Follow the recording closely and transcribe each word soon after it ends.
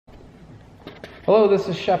Hello, this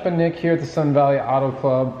is Shep and Nick here at the Sun Valley Auto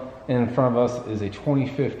Club. In front of us is a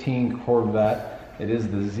 2015 Corvette. It is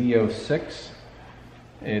the Z06.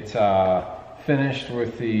 It's finished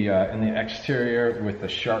with the in the exterior with the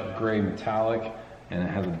sharp gray metallic, and it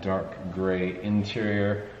has a dark gray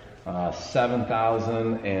interior.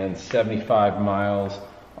 7,075 miles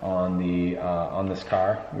on the on this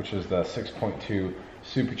car, which is the 6.2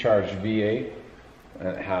 Supercharged V8, and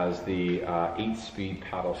it has the 8-speed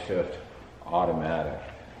paddle shift automatic.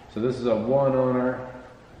 So this is a one owner,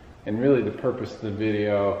 and really the purpose of the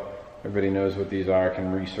video, everybody knows what these are,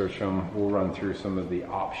 can research them. We'll run through some of the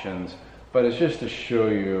options, but it's just to show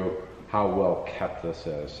you how well kept this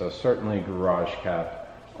is. So certainly garage kept,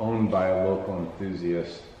 owned by a local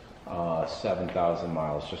enthusiast, 7,000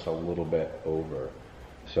 miles, just a little bit over.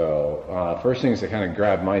 So first things that kind of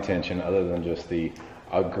grabbed my attention, other than just the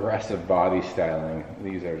aggressive body styling,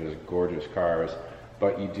 these are just gorgeous cars,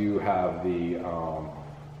 but you do have the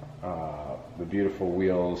beautiful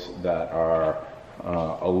wheels that are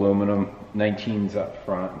aluminum, 19s up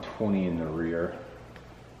front and 20 in the rear.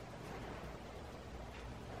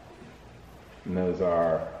 And those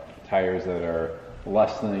are tires that are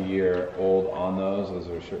less than a year old on those. Those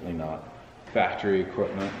are certainly not factory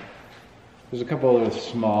equipment. There's a couple of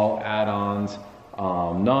small add-ons,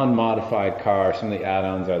 non-modified cars. Some of the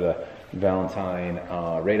add-ons are the Valentine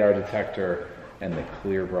radar detector and the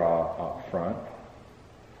clear bra up front.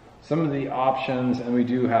 Some of the options, and we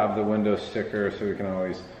do have the window sticker, so we can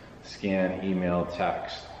always scan, email,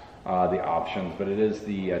 text the options, but it is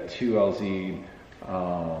the 2LZ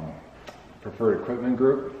preferred equipment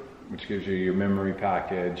group, which gives you your memory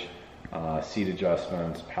package, seat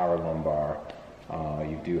adjustments, power lumbar.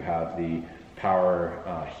 You do have the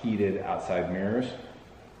power heated outside mirrors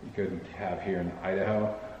you could have here in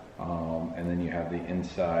Idaho, and then you have the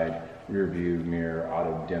inside rear view mirror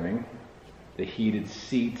auto dimming, the heated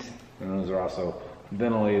seats, and those are also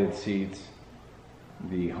ventilated seats,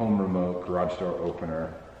 the home remote, garage door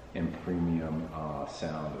opener, and premium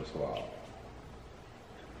sound as well.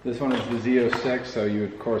 This one is the Z06, so you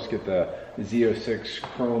of course get the Z06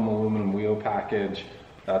 chrome aluminum wheel package.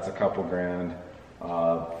 That's a couple grand.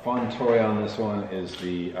 Fun toy on this one is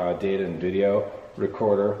the data and video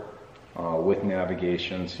recorder with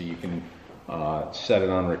navigation, so you can set it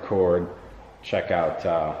on record, check out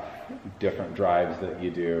different drives that you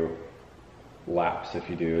do, laps if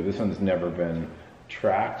you do. This one's never been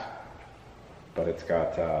tracked, but it's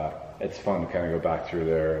got it's fun to kind of go back through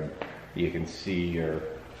there, and you can see your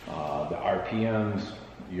the RPMs,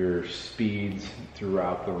 your speeds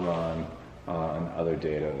throughout the run, and other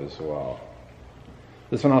data as well.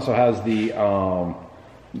 This one also has the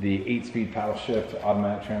 8-speed paddle shift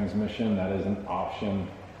automatic transmission. That is an option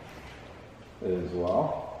as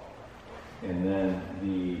well. And then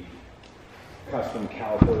the custom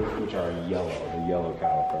calipers, which are yellow, the yellow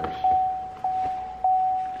calipers.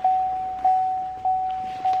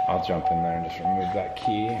 I'll jump in there and just remove that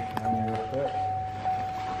key on you real quick.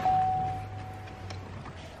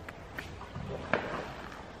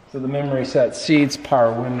 So the memory set seats,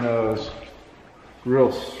 power windows,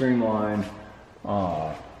 real streamlined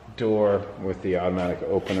door with the automatic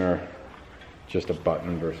opener, just a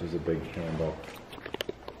button versus a big handle.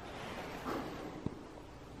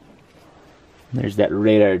 There's that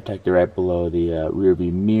radar detector right below the rear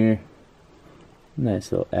view mirror.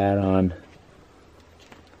 Nice little add-on.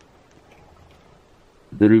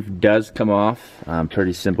 The roof does come off.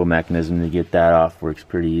 Pretty simple mechanism to get that off. Works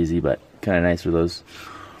pretty easy, but kind of nice for those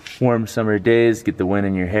warm summer days. Get the wind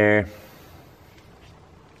in your hair.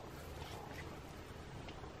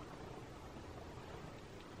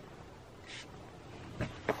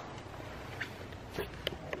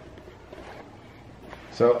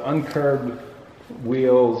 So uncurbed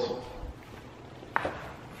wheels,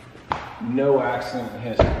 no accident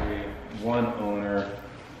history, one owner.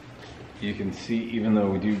 You can see, even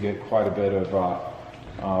though we do get quite a bit of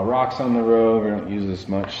rocks on the road, we don't use as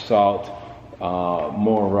much salt,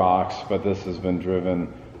 more rocks, but this has been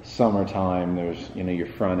driven summertime. There's, you know, your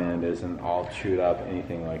front end isn't all chewed up,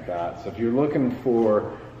 anything like that. So if you're looking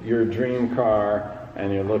for your dream car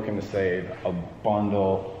and you're looking to save a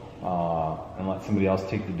bundle, and let somebody else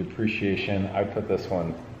take the depreciation, I put this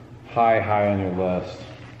one high on your list.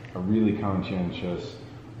 A really conscientious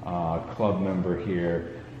club member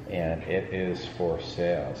here, and it is for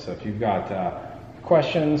sale. So if you've got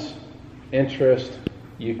questions, interest,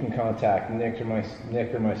 you can contact Nick or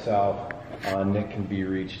myself. Nick can be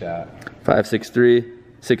reached at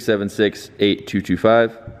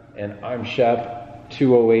 563-676-8225. And I'm Shep,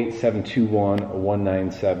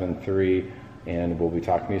 208-721-1973. And we'll be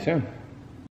talking to you soon.